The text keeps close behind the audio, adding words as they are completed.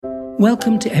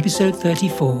Welcome to episode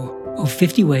 34 of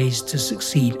 50 Ways to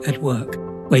Succeed at Work,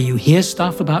 where you hear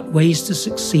stuff about ways to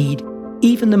succeed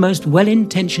even the most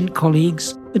well-intentioned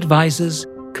colleagues, advisors,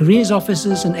 careers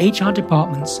officers and HR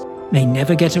departments may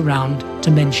never get around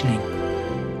to mentioning.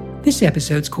 This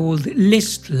episode's called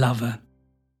List Lover.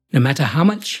 No matter how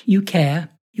much you care,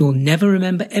 you'll never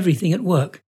remember everything at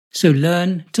work, so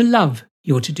learn to love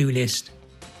your to-do list.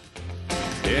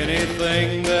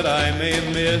 Anything that I may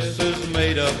miss is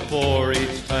made up for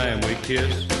each time we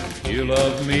kiss. You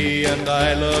love me and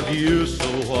I love you, so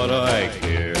what I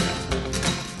care.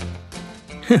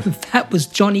 That was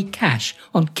Johnny Cash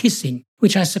on Kissing,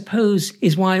 which I suppose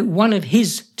is why one of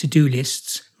his to-do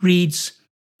lists reads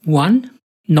 1.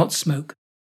 Not smoke.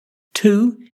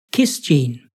 2. Kiss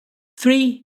Jean.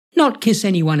 3. Not kiss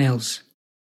anyone else.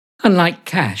 Unlike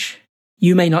Cash,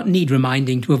 you may not need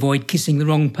reminding to avoid kissing the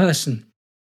wrong person.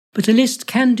 But a list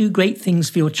can do great things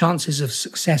for your chances of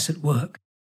success at work.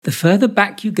 The further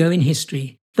back you go in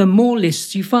history, the more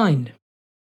lists you find.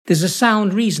 There's a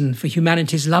sound reason for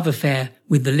humanity's love affair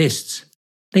with the lists.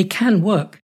 They can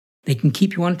work. They can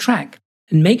keep you on track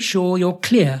and make sure you're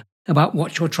clear about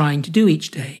what you're trying to do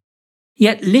each day.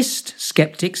 Yet list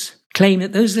skeptics claim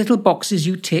that those little boxes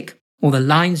you tick or the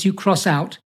lines you cross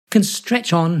out can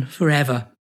stretch on forever.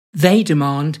 They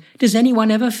demand, does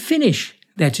anyone ever finish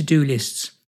their to-do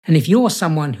lists? And if you're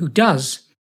someone who does,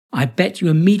 I bet you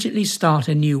immediately start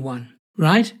a new one,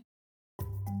 right?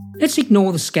 Let's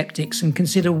ignore the skeptics and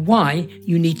consider why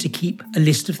you need to keep a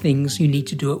list of things you need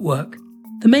to do at work.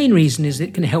 The main reason is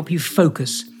it can help you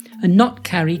focus and not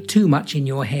carry too much in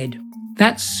your head.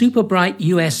 That super bright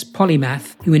US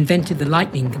polymath who invented the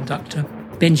lightning conductor,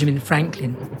 Benjamin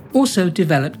Franklin, also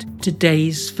developed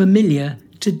today's familiar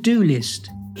to-do list.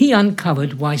 He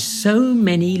uncovered why so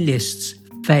many lists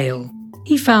fail.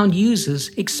 He found users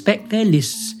expect their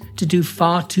lists to do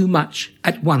far too much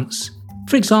at once.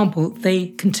 For example, they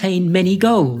contain many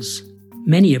goals,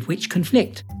 many of which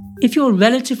conflict. If you're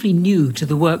relatively new to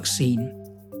the work scene,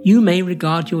 you may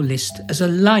regard your list as a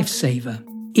lifesaver.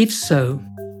 If so,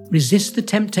 resist the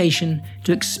temptation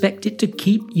to expect it to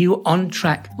keep you on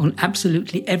track on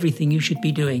absolutely everything you should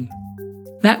be doing.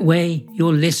 That way,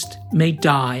 your list may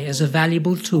die as a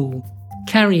valuable tool,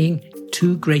 carrying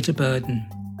too great a burden.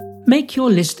 Make your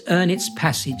list earn its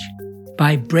passage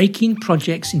by breaking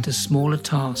projects into smaller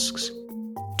tasks.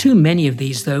 Too many of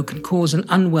these, though, can cause an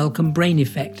unwelcome brain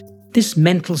effect. This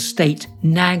mental state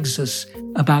nags us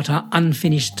about our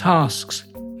unfinished tasks,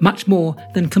 much more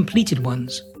than completed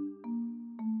ones.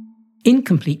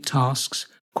 Incomplete tasks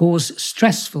cause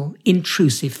stressful,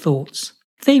 intrusive thoughts.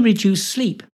 They reduce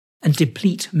sleep and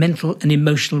deplete mental and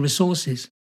emotional resources.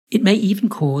 It may even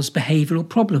cause behavioural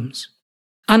problems.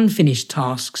 Unfinished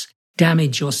tasks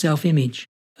damage your self-image.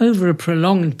 Over a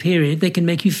prolonged period, they can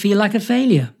make you feel like a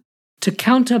failure. To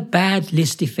counter bad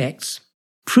list effects,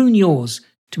 prune yours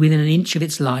to within an inch of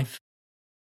its life.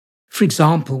 For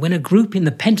example, when a group in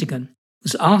the Pentagon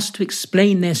was asked to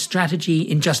explain their strategy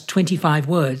in just 25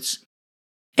 words,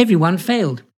 everyone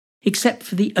failed, except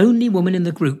for the only woman in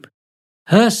the group.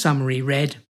 Her summary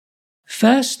read,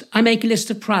 "First, I make a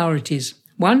list of priorities,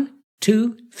 1,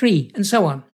 2, 3, and so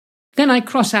on. Then I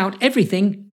cross out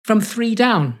everything from 3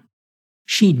 down."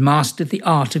 She'd mastered the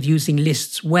art of using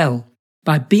lists well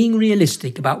by being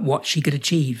realistic about what she could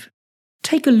achieve.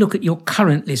 Take a look at your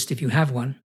current list if you have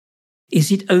one.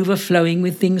 Is it overflowing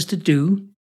with things to do?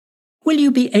 Will you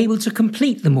be able to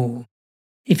complete them all?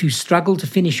 If you struggle to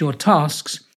finish your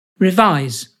tasks,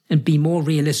 revise and be more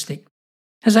realistic.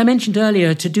 As I mentioned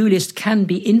earlier, a to-do list can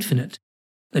be infinite.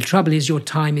 The trouble is your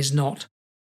time is not.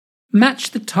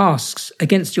 Match the tasks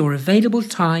against your available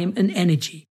time and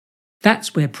energy.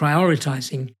 That's where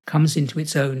prioritizing comes into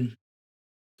its own.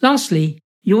 Lastly,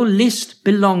 your list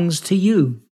belongs to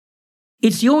you.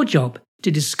 It's your job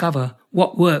to discover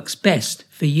what works best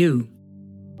for you.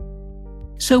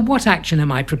 So what action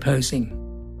am I proposing?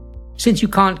 Since you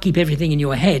can't keep everything in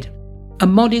your head, a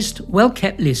modest,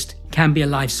 well-kept list can be a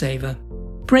lifesaver.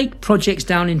 Break projects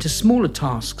down into smaller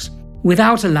tasks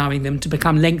without allowing them to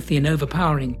become lengthy and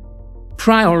overpowering.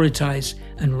 Prioritize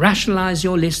and rationalize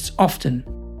your lists often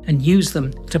and use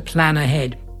them to plan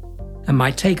ahead. And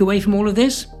my takeaway from all of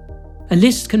this? A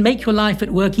list can make your life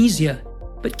at work easier,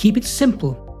 but keep it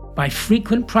simple by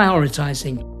frequent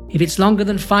prioritizing. If it's longer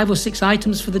than 5 or 6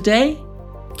 items for the day,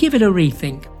 give it a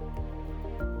rethink.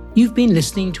 You've been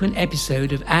listening to an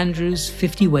episode of Andrew's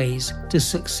 50 Ways to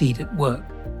Succeed at Work.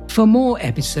 For more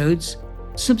episodes,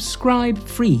 subscribe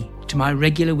free to my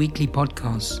regular weekly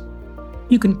podcasts.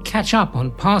 You can catch up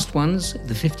on past ones at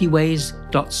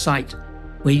the50ways.site,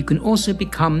 where you can also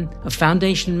become a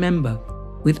foundation member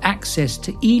with access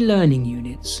to e-learning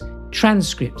units,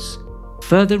 transcripts,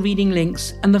 further reading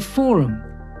links, and the forum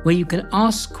where you can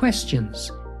ask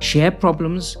questions, share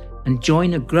problems, and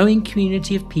join a growing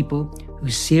community of people who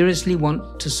seriously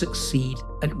want to succeed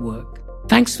at work.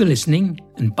 Thanks for listening,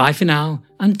 and bye for now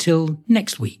until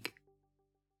next week.